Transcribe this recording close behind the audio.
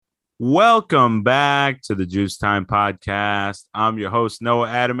Welcome back to the Juice Time Podcast. I'm your host, Noah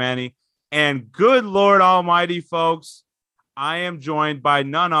Adamani. And good Lord Almighty, folks, I am joined by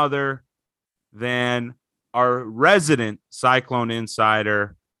none other than our resident Cyclone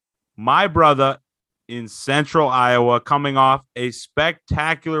Insider, my brother in Central Iowa, coming off a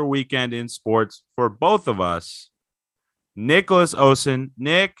spectacular weekend in sports for both of us, Nicholas Osen.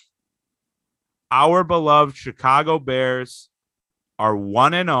 Nick, our beloved Chicago Bears are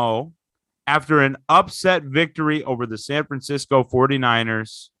 1-0 after an upset victory over the San Francisco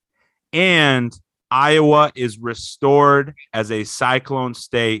 49ers, and Iowa is restored as a Cyclone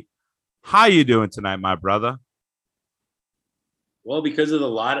state. How you doing tonight, my brother? Well, because of a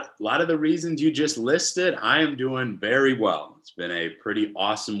lot of the reasons you just listed, I am doing very well. It's been a pretty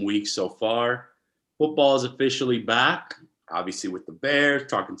awesome week so far. Football is officially back, obviously with the Bears,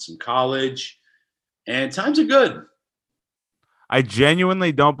 talking some college, and times are good. I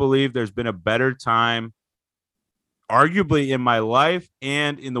genuinely don't believe there's been a better time, arguably in my life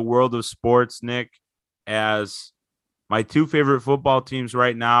and in the world of sports, Nick, as my two favorite football teams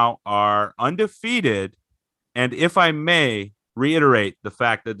right now are undefeated. And if I may reiterate the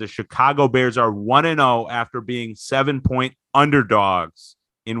fact that the Chicago Bears are 1-0 after being 7-point underdogs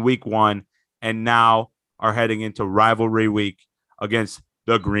in week one, and now are heading into rivalry week against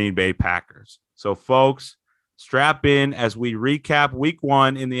the Green Bay Packers. So, folks, strap in as we recap week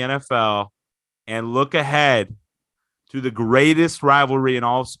one in the NFL and look ahead to the greatest rivalry in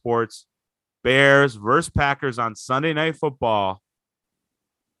all sports, Bears versus Packers on Sunday Night Football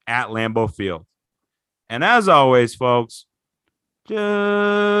at Lambeau Field. And as always, folks,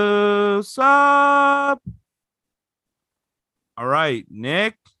 juice up. All right,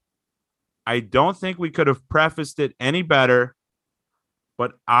 Nick, I don't think we could have prefaced it any better,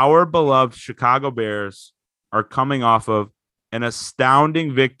 but our beloved Chicago Bears are coming off of an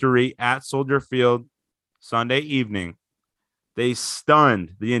astounding victory at Soldier Field Sunday evening. They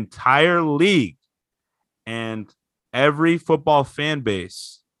stunned the entire league and every football fan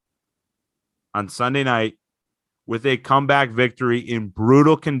base on Sunday night with a comeback victory in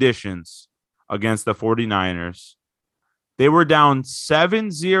brutal conditions against the 49ers. They were down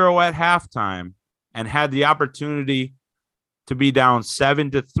 7-0 at halftime and had the opportunity to be down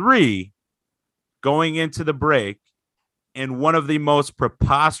 7-3 going into the break, and one of the most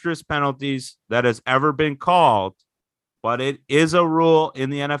preposterous penalties that has ever been called, but it is a rule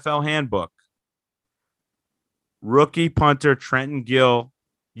in the NFL handbook. Rookie punter Trenton Gill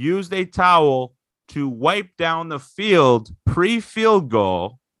used a towel to wipe down the field pre-field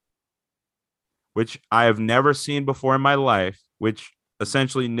goal, which I have never seen before in my life, which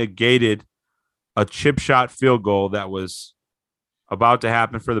essentially negated a chip shot field goal that was about to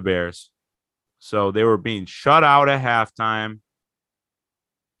happen for the Bears. So they were being shut out at halftime.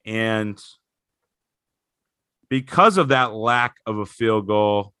 And because of that lack of a field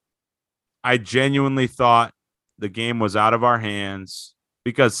goal, I genuinely thought the game was out of our hands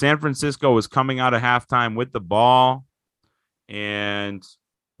because San Francisco was coming out of halftime with the ball, and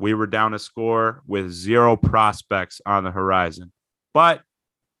we were down a score with zero prospects on the horizon. But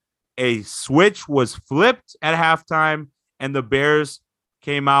a switch was flipped at halftime, and the Bears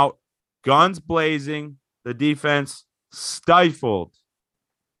came out guns blazing. The defense stifled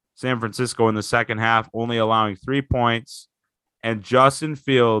San Francisco in the second half, only allowing 3 points. And Justin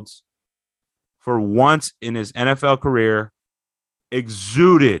Fields, for once in his NFL career,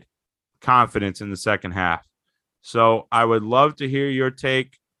 exuded confidence in the second half. So I would love to hear your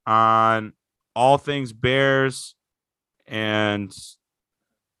take on all things Bears and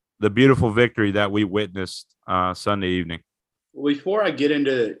the beautiful victory that we witnessed Sunday evening. Well, before I get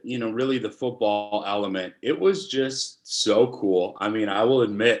into, really the football element, it was just so cool. I mean, I will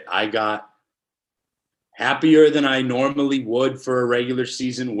admit I got happier than I normally would for a regular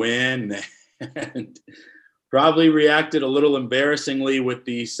season win and probably reacted a little embarrassingly with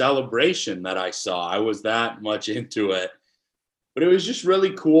the celebration that I saw. I was that much into it. But it was just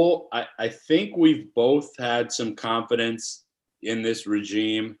really cool. I think we've both had some confidence in this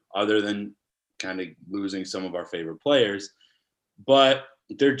regime other than kind of losing some of our favorite players. But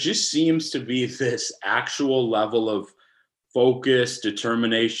there just seems to be this actual level of focus,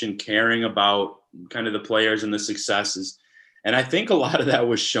 determination, caring about kind of the players and the successes. And I think a lot of that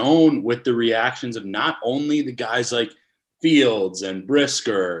was shown with the reactions of not only the guys like Fields and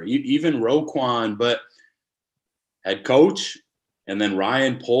Brisker, even Roquan, but head coach, and then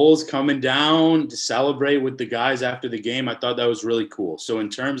Ryan Poles coming down to celebrate with the guys after the game. I thought that was really cool. So in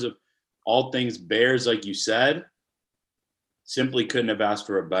terms of all things Bears, like you said, simply couldn't have asked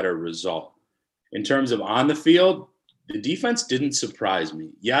for a better result. In terms of on the field, the defense didn't surprise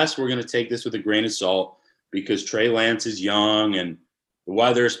me. Yes, we're going to take this with a grain of salt because Trey Lance is young and the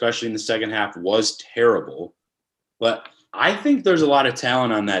weather, especially in the second half, was terrible. But I think there's a lot of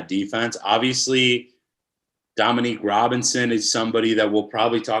talent on that defense. Obviously, Dominique Robinson is somebody that we'll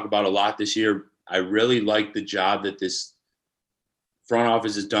probably talk about a lot this year. I really like the job that this front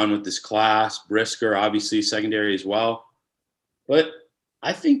office has done with this class. Brisker, obviously, secondary as well. But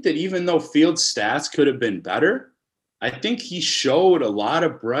I think that even though Fields' stats could have been better, I think he showed a lot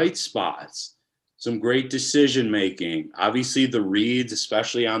of bright spots, some great decision-making. Obviously, the reads,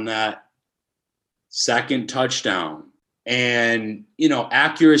 especially on that second touchdown. And,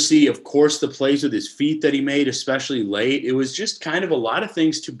 accuracy, of course, the plays with his feet that he made, especially late. It was just kind of a lot of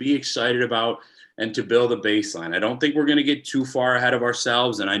things to be excited about and to build a baseline. I don't think we're going to get too far ahead of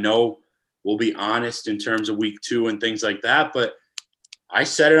ourselves. And I know we'll be honest in terms of week 2 and things like that. But I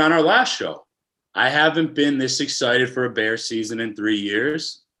said it on our last show. I haven't been this excited for a Bears season in 3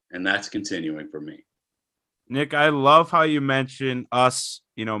 years, and that's continuing for me. Nick, I love how you mentioned us,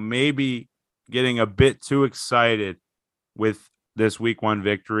 maybe getting a bit too excited with this week 1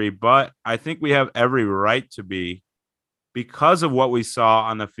 victory, but I think we have every right to be because of what we saw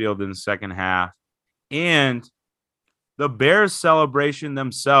on the field in the second half and the Bears celebration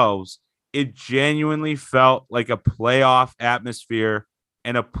themselves. It genuinely felt like a playoff atmosphere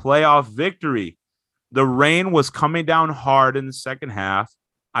and a playoff victory. The rain was coming down hard in the second half.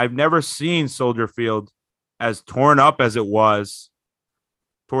 I've never seen Soldier Field as torn up as it was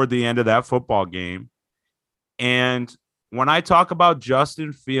toward the end of that football game. And when I talk about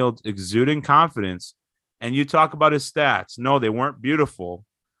Justin Fields exuding confidence, and you talk about his stats, no, they weren't beautiful.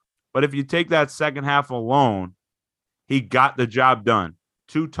 But if you take that second half alone, he got the job done.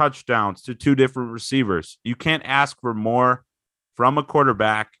 2 touchdowns to 2 different receivers. You can't ask for more from a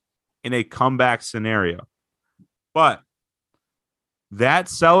quarterback in a comeback scenario. But that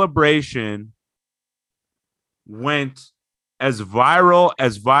celebration went as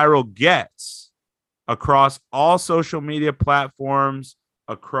viral gets across all social media platforms,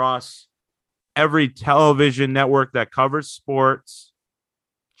 across every television network that covers sports.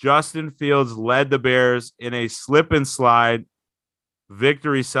 Justin Fields led the Bears in a slip and slide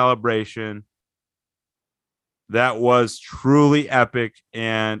victory celebration that was truly epic.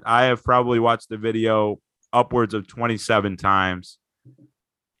 And I have probably watched the video upwards of 27 times.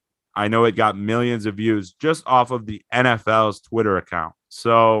 I know it got millions of views just off of the NFL's Twitter account.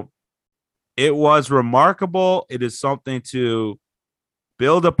 So it was remarkable. It is something to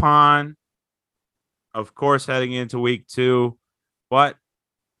build upon, of course, heading into week 2. But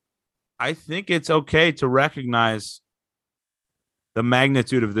I think it's okay to recognize the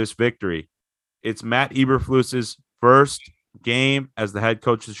magnitude of this victory. It's Matt Eberflus's first game as the head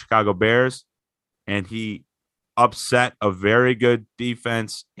coach of the Chicago Bears, and he upset a very good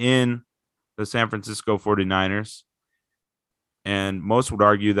defense in the San Francisco 49ers. And most would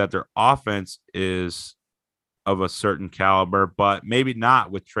argue that their offense is of a certain caliber, but maybe not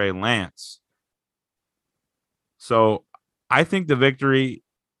with Trey Lance. So I think the victory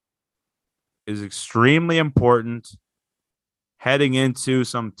is extremely important heading into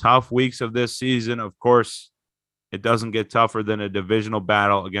some tough weeks of this season. Of course, it doesn't get tougher than a divisional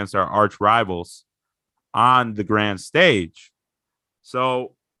battle against our arch rivals on the grand stage.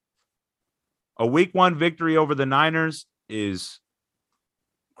 So a week 1 victory over the Niners is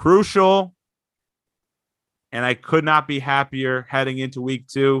crucial, and I could not be happier heading into week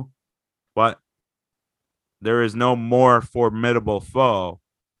 2, but there is no more formidable foe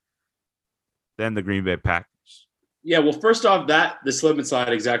than the Green Bay Packers. Yeah, well, first off, the slip and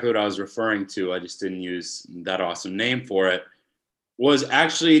slide, exactly what I was referring to, I just didn't use that awesome name for it, was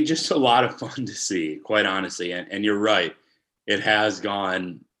actually just a lot of fun to see, quite honestly. And you're right, it has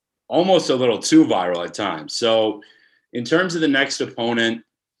gone almost a little too viral at times. So in terms of the next opponent,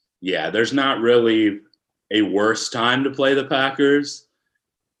 yeah, there's not really a worse time to play the Packers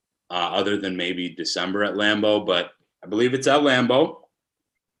other than maybe December at Lambeau, but I believe it's at Lambeau.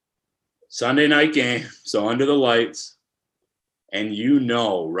 Sunday night game, so under the lights. And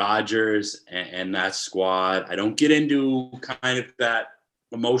Rodgers and that squad, I don't get into kind of that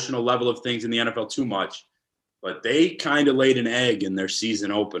emotional level of things in the NFL too much, but they kind of laid an egg in their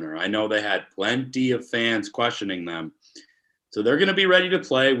season opener. I know they had plenty of fans questioning them. So they're going to be ready to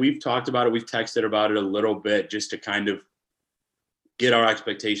play. We've talked about it. We've texted about it a little bit just to kind of get our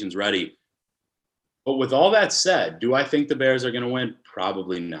expectations ready. But with all that said, do I think the Bears are going to win?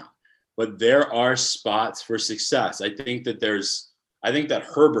 Probably not. But there are spots for success. I think that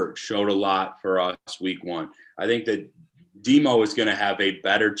Herbert showed a lot for us week 1. I think that Demo is going to have a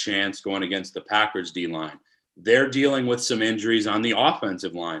better chance going against the Packers D-line. they're dealing with some injuries on the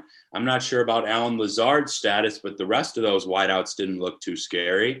offensive line. I'm not sure about Alan Lazard's status, but the rest of those wideouts didn't look too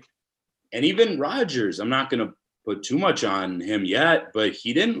scary. And even Rodgers, I'm not going to put too much on him yet, but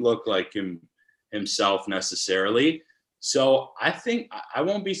he didn't look like himself necessarily. So I think I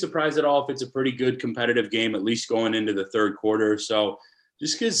won't be surprised at all if it's a pretty good competitive game, at least going into the third quarter. So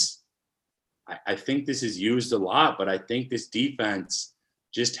just because I think this is used a lot, but I think this defense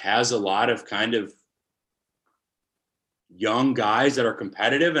just has a lot of kind of young guys that are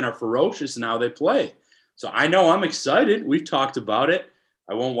competitive and are ferocious in how they play. So I know I'm excited. We've talked about it.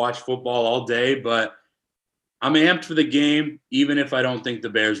 I won't watch football all day, but I'm amped for the game, even if I don't think the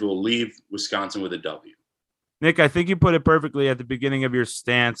Bears will leave Wisconsin with a W. Nick, I think you put it perfectly at the beginning of your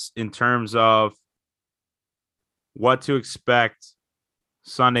stance in terms of what to expect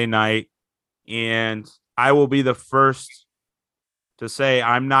Sunday night. And I will be the first to say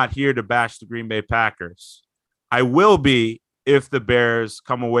I'm not here to bash the Green Bay Packers. I will be if the Bears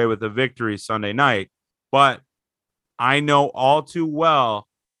come away with a victory Sunday night. But I know all too well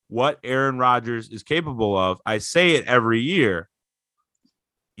what Aaron Rodgers is capable of. I say it every year.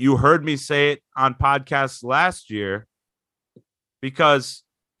 You heard me say it on podcasts last year because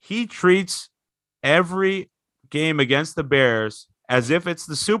he treats every game against the Bears as if it's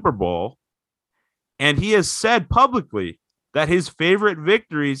the Super Bowl. And he has said publicly that his favorite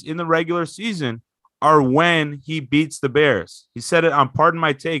victories in the regular season are when he beats the Bears. He said it on Pardon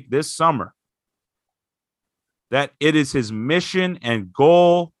My Take this summer, that it is his mission and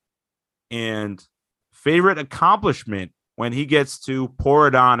goal and favorite accomplishment when he gets to pour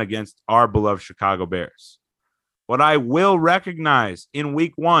it on against our beloved Chicago Bears. But I will recognize in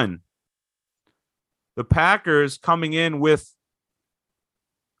week one, the Packers coming in with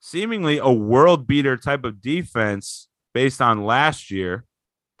seemingly a world beater type of defense based on last year.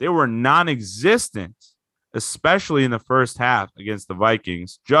 They were non-existent, especially in the first half against the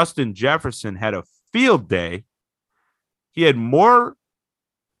Vikings. Justin Jefferson had a field day. He had more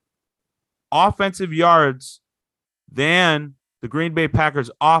offensive yards than the Green Bay Packers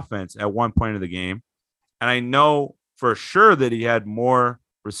offense at one point of the game. And I know for sure that he had more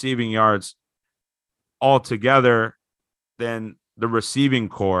receiving yards altogether than the receiving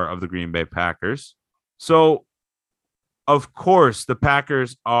core of the Green Bay Packers. So, of course, the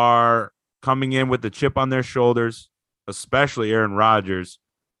Packers are coming in with the chip on their shoulders, especially Aaron Rodgers.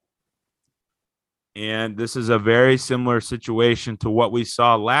 And this is a very similar situation to what we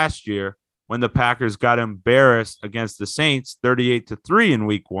saw last year when the Packers got embarrassed against the Saints 38-3 in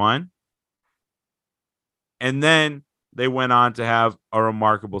week one. And then they went on to have a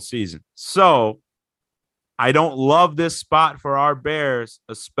remarkable season. So I don't love this spot for our Bears,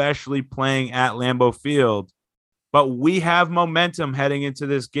 especially playing at Lambeau Field, but we have momentum heading into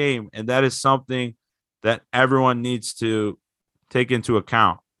this game. And that is something that everyone needs to take into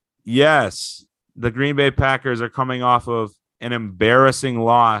account. Yes, the Green Bay Packers are coming off of an embarrassing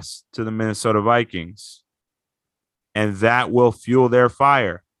loss to the Minnesota Vikings, and that will fuel their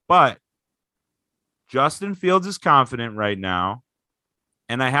fire. But Justin Fields is confident right now,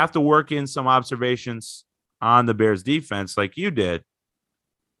 and I have to work in some observations on the Bears defense like you did.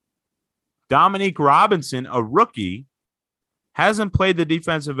 Dominique Robinson, a rookie, hasn't played the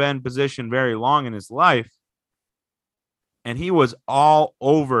defensive end position very long in his life, and he was all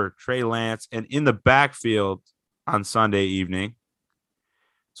over Trey Lance and in the backfield on Sunday evening.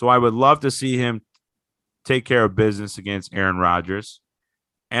 So I would love to see him take care of business against Aaron Rodgers.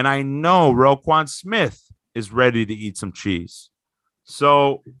 And I know Roquan Smith is ready to eat some cheese.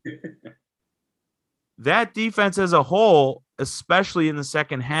 So that defense as a whole, especially in the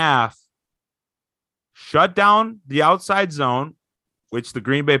second half, shut down the outside zone, which the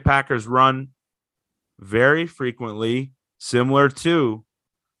Green Bay Packers run very frequently, similar to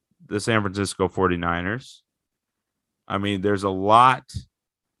the San Francisco 49ers. I mean, there's a lot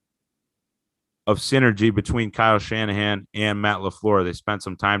of synergy between Kyle Shanahan and Matt LaFleur. They spent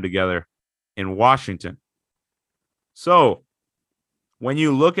some time together in Washington. So when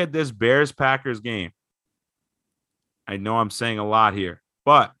you look at this Bears-Packers game, I know I'm saying a lot here,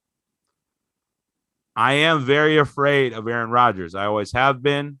 but I am very afraid of Aaron Rodgers. I always have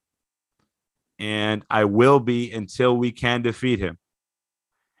been, and I will be until we can defeat him.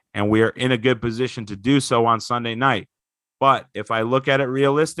 And we are in a good position to do so on Sunday night. But if I look at it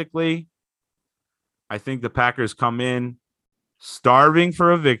realistically, I think the Packers come in starving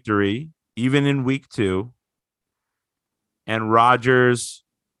for a victory, even in week 2. And Rodgers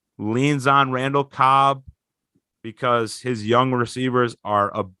leans on Randall Cobb because his young receivers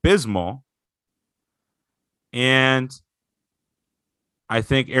are abysmal. And I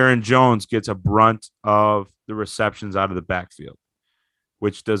think Aaron Jones gets a brunt of the receptions out of the backfield,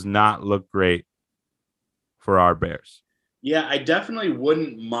 which does not look great for our Bears. Yeah, I definitely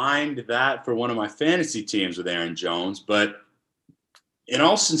wouldn't mind that for one of my fantasy teams with Aaron Jones. But in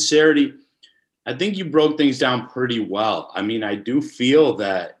all sincerity, I think you broke things down pretty well. I mean, I do feel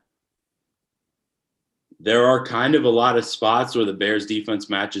that there are kind of a lot of spots where the Bears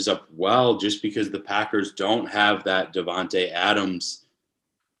defense matches up well just because the Packers don't have that Davante Adams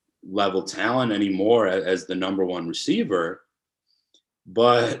level talent anymore as the number one receiver.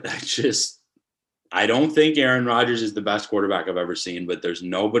 But I don't think Aaron Rodgers is the best quarterback I've ever seen, but there's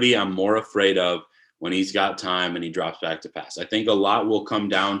nobody I'm more afraid of when he's got time and he drops back to pass. I think a lot will come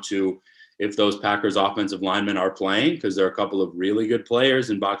down to if those Packers offensive linemen are playing, because there are a couple of really good players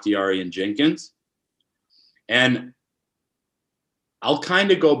in Bakhtiari and Jenkins. And I'll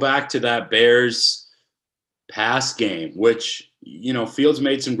kind of go back to that Bears pass game, which, Fields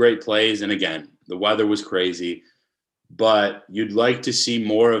made some great plays. And again, the weather was crazy, but you'd like to see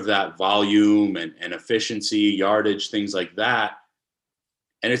more of that volume and efficiency, yardage, things like that.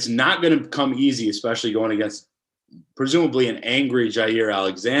 And it's not going to come easy, especially going against presumably an angry Jair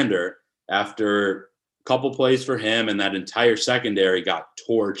Alexander after a couple plays for him, and that entire secondary got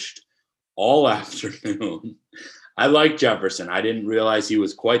torched all afternoon. I like Jefferson. I didn't realize he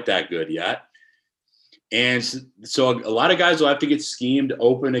was quite that good yet. And so a lot of guys will have to get schemed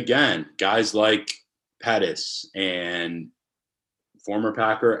open again. Guys like Pettis and former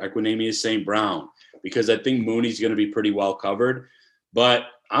Packer Equanimeous St. Brown, because I think Mooney's going to be pretty well covered. But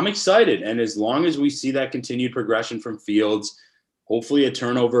I'm excited. And as long as we see that continued progression from Fields, hopefully a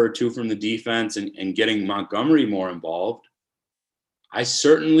turnover or two from the defense and getting Montgomery more involved, I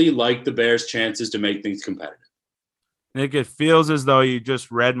certainly like the Bears' chances to make things competitive. Nick, it feels as though you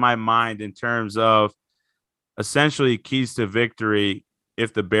just read my mind in terms of essentially keys to victory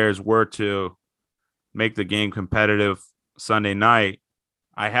if the Bears were to make the game competitive Sunday night.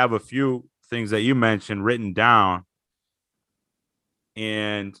 I have a few things that you mentioned written down,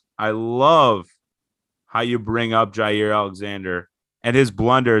 and I love how you bring up Jair Alexander and his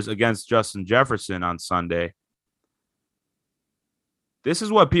blunders against Justin Jefferson on Sunday. This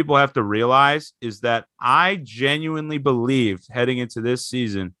is what people have to realize, is that I genuinely believed heading into this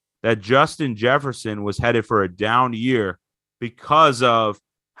season that Justin Jefferson was headed for a down year because of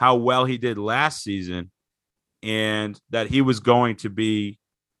how well he did last season, and that he was going to be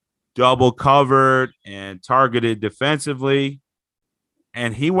double covered and targeted defensively.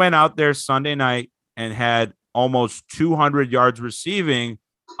 And he went out there Sunday night and had almost 200 yards receiving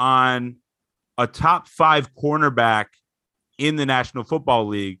on a top 5 cornerback in the National Football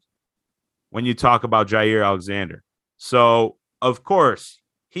League when you talk about Jair Alexander. So, of course,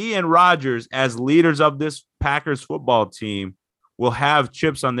 he and Rodgers, as leaders of this Packers football team, will have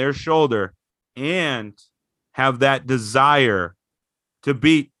chips on their shoulder and have that desire to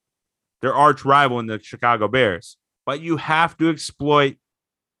beat their arch rival in the Chicago Bears. But you have to exploit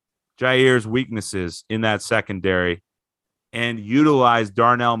Jair's weaknesses in that secondary and utilize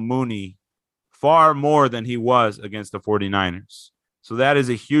Darnell Mooney far more than he was against the 49ers. So that is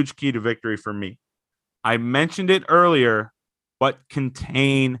a huge key to victory for me. I mentioned it earlier, but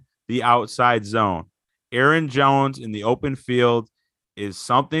contain the outside zone. Aaron Jones in the open field is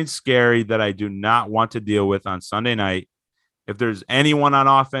something scary that I do not want to deal with on Sunday night. If there's anyone on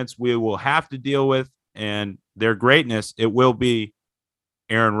offense we will have to deal with and their greatness, it will be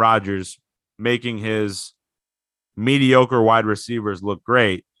Aaron Rodgers making his mediocre wide receivers look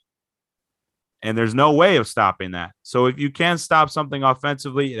great. And there's no way of stopping that. So if you can stop something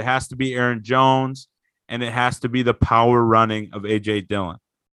offensively, it has to be Aaron Jones, and it has to be the power running of A.J. Dillon.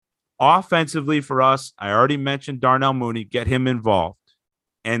 Offensively for us, I already mentioned Darnell Mooney, get him involved,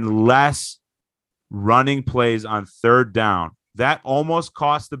 and less running plays on third down. That almost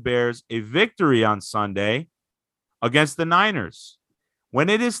cost the Bears a victory on Sunday against the Niners. When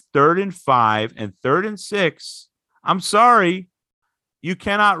it is 3rd and 5 and 3rd and 6, I'm sorry, you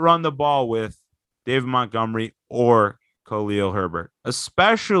cannot run the ball with David Montgomery or Khalil Herbert,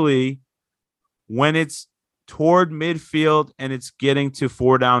 especially when it's toward midfield and it's getting to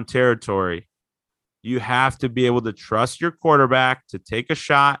 4-down territory. You have to be able to trust your quarterback to take a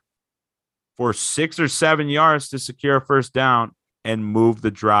shot for 6 or 7 yards to secure a first down and move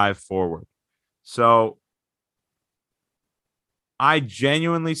the drive forward. So I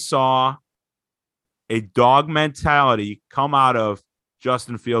genuinely saw a dog mentality come out of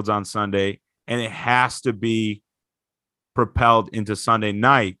Justin Fields on Sunday, and it has to be propelled into Sunday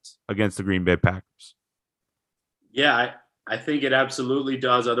night against the Green Bay Packers. Yeah, I think it absolutely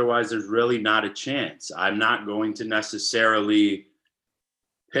does. Otherwise, there's really not a chance. I'm not going to necessarily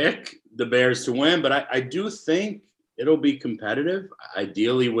pick the Bears to win, but I do think it'll be competitive,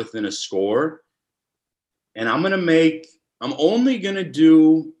 ideally within a score. And I'm only going to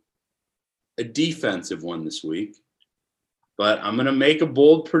do a defensive one this week, but I'm going to make a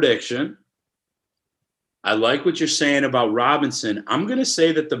bold prediction. I like what you're saying about Robinson. I'm going to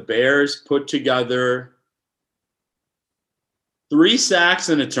say that the Bears put together 3 sacks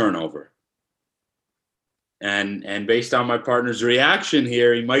and a turnover. And based on my partner's reaction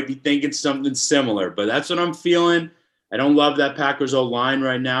here, he might be thinking something similar, but that's what I'm feeling. I don't love that Packers O-line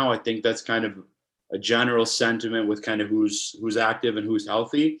right now. I think that's kind of a general sentiment with kind of who's active and who's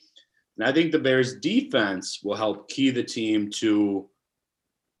healthy. And I think the Bears defense will help key the team to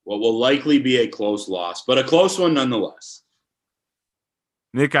what will likely be a close loss, but a close one nonetheless.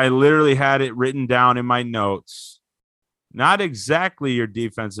 Nick, I literally had it written down in my notes. Not exactly your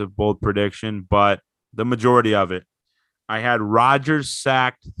defensive bold prediction, but the majority of it. I had Rodgers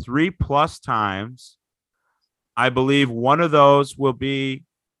sacked 3+ times. I believe one of those will be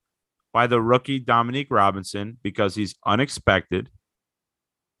by the rookie Dominique Robinson because he's unexpected.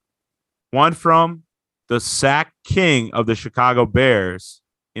 One from the sack king of the Chicago Bears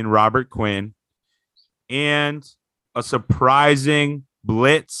in Robert Quinn, and a surprising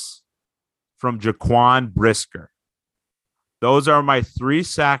blitz from Jaquan Brisker. Those are my 3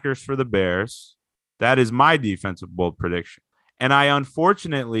 sackers for the Bears. That is my defensive bold prediction. And I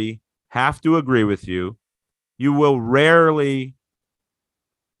unfortunately have to agree with you. You will rarely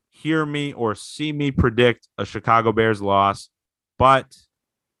hear me or see me predict a Chicago Bears loss, but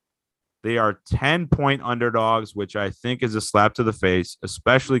they are 10-point underdogs, which I think is a slap to the face,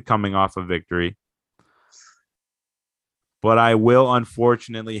 especially coming off a victory. But I will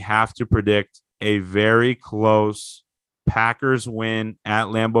unfortunately have to predict a very close Packers win at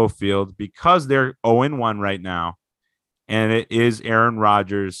Lambeau Field because they're 0-1 right now. And it is Aaron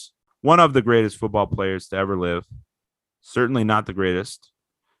Rodgers, one of the greatest football players to ever live. Certainly not the greatest.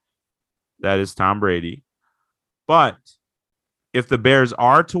 That is Tom Brady. But if the Bears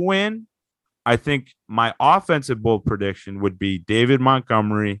are to win, I think my offensive bold prediction would be David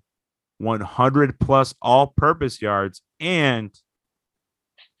Montgomery, 100+ all-purpose yards and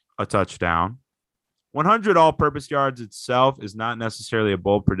a touchdown. 100 all-purpose yards itself is not necessarily a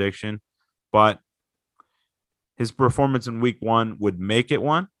bold prediction, but his performance in week 1 would make it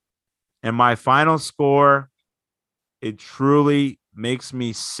one. And my final score, it truly makes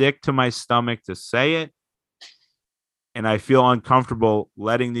me sick to my stomach to say it, and I feel uncomfortable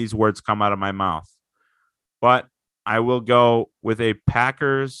letting these words come out of my mouth. But I will go with a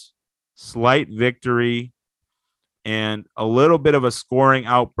Packers slight victory and a little bit of a scoring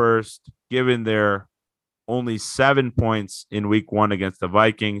outburst given their only 7 points in week 1 against the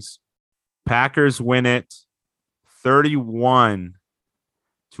Vikings. Packers win it 31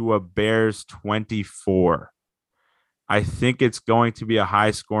 to a Bears 24. I think it's going to be a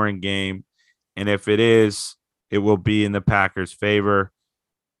high-scoring game, and if it is, it will be in the Packers' favor.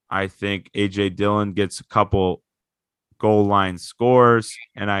 I think A.J. Dillon gets a couple goal line scores,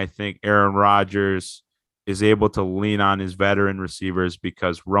 and I think Aaron Rodgers is able to lean on his veteran receivers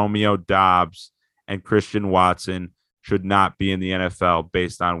because Romeo Doubs and Christian Watson should not be in the NFL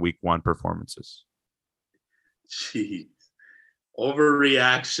based on week 1 performances. Jeez.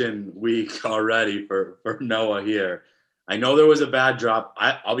 Overreaction week already for Noah here. I know there was a bad drop.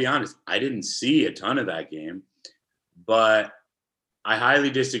 I'll be honest, I didn't see a ton of that game, but I highly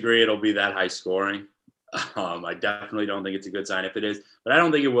disagree it'll be that high scoring. I definitely don't think it's a good sign if it is, but I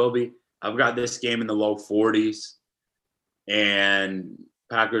don't think it will be. I've got this game in the low 40s and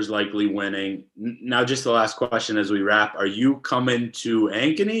Packers likely winning. Now, just the last question as we wrap. Are you coming to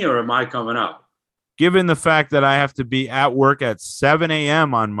Ankeny or am I coming up? Given the fact that I have to be at work at 7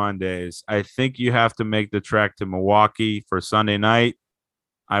 a.m. on Mondays, I think you have to make the trek to Milwaukee for Sunday night.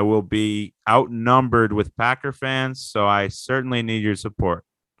 I will be outnumbered with Packer fans, so I certainly need your support.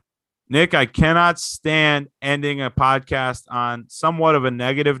 Nick, I cannot stand ending a podcast on somewhat of a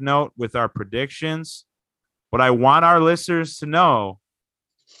negative note with our predictions, but I want our listeners to know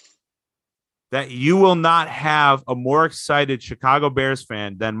that you will not have a more excited Chicago Bears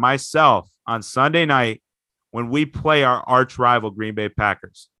fan than myself on Sunday night when we play our arch rival Green Bay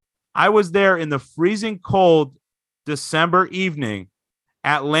Packers. I was there in the freezing cold December evening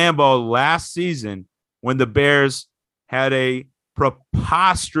at Lambeau last season when the Bears had a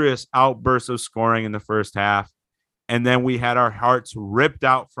preposterous outburst of scoring in the first half, and then we had our hearts ripped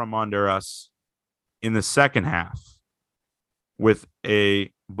out from under us in the second half with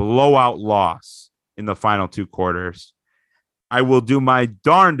a blowout loss in the final 2 quarters. I will do my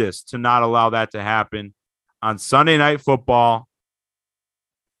darndest to not allow that to happen on Sunday Night Football.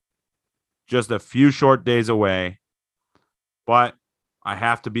 just a few short days away. But I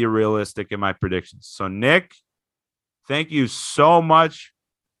have to be realistic in my predictions. So, Nick, thank you so much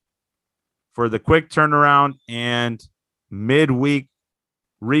for the quick turnaround and midweek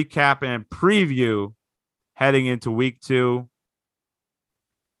recap and preview heading into week 2.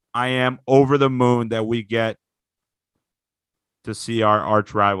 I am over the moon that we get to see our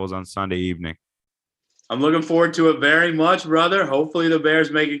arch rivals on Sunday evening. I'm looking forward to it very much, brother. Hopefully the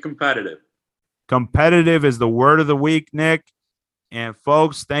Bears make it competitive. Competitive is the word of the week, Nick. And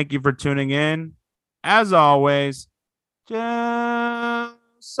folks, thank you for tuning in. As always, just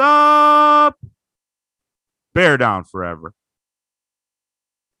up, bear down forever.